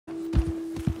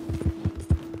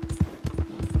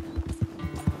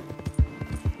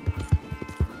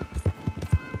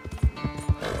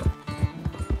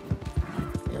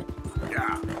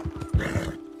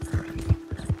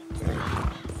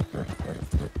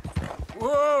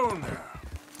Whoa now.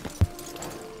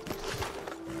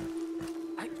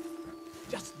 I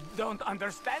just don't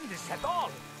understand this at all.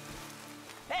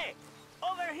 Hey,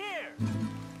 over here!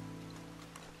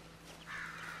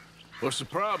 What's the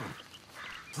problem?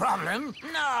 Problem?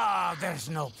 No, there's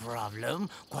no problem.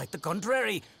 Quite the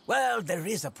contrary. Well, there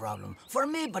is a problem. For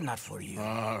me, but not for you.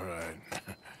 All right.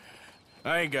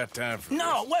 I ain't got time for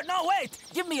No, this. wait!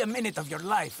 Give me a minute of your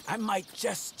life. I might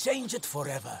just change it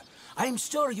forever. I'm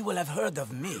sure you will have heard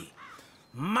of me.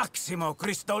 Máximo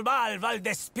Cristóbal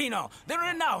Valdespino, the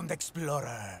renowned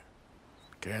explorer.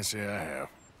 Can't say I have.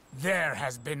 There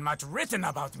has been much written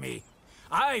about me.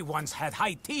 I once had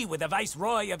high tea with the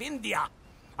Viceroy of India.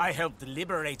 I helped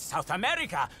liberate South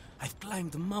America. I've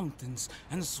climbed mountains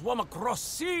and swum across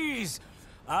seas.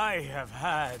 I have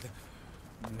had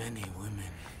many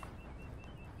women.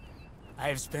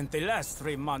 I've spent the last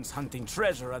 3 months hunting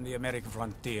treasure on the American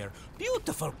frontier.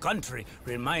 Beautiful country.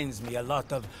 Reminds me a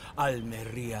lot of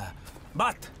Almeria.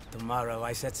 But tomorrow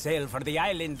I set sail for the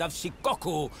island of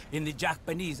Shikoku in the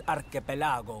Japanese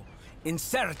archipelago in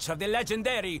search of the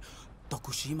legendary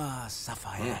Tokushima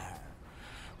sapphire.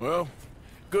 Well,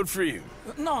 good for you.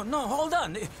 No, hold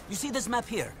on. You see this map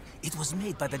here? It was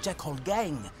made by the Jackhole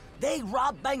gang. They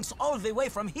rob banks all the way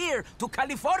from here to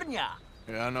California.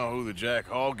 Yeah, I know who the Jack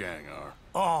Hall gang are.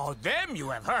 Oh, them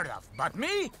you have heard of, but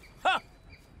me? Huh.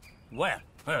 Well,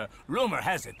 rumor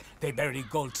has it they buried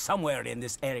gold somewhere in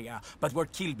this area, but were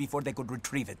killed before they could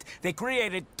retrieve it. They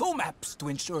created 2 maps to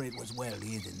ensure it was well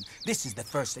hidden. This is the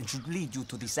first and should lead you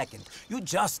to the second. You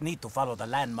just need to follow the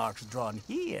landmarks drawn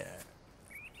here.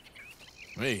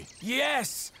 Me?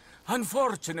 Yes!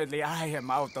 Unfortunately, I am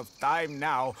out of time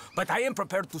now, but I am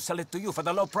prepared to sell it to you for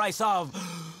the low price of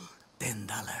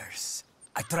 $10.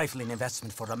 A trifling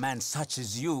investment for a man such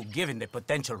as you, given the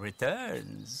potential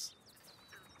returns.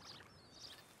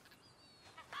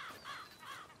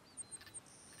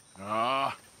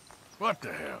 What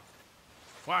the hell?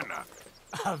 Why not?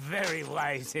 A very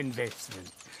wise investment.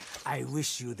 I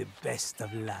wish you the best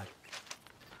of luck.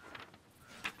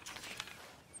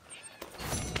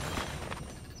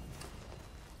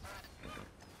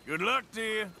 Good luck to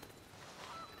you.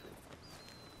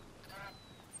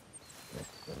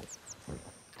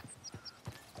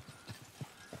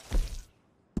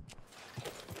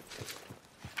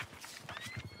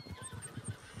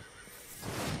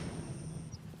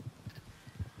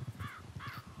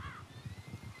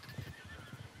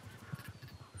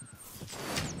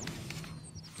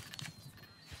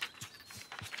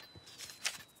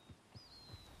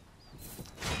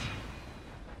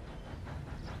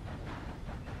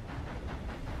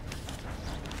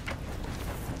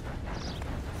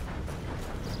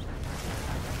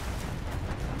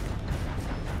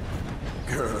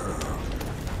 Girl.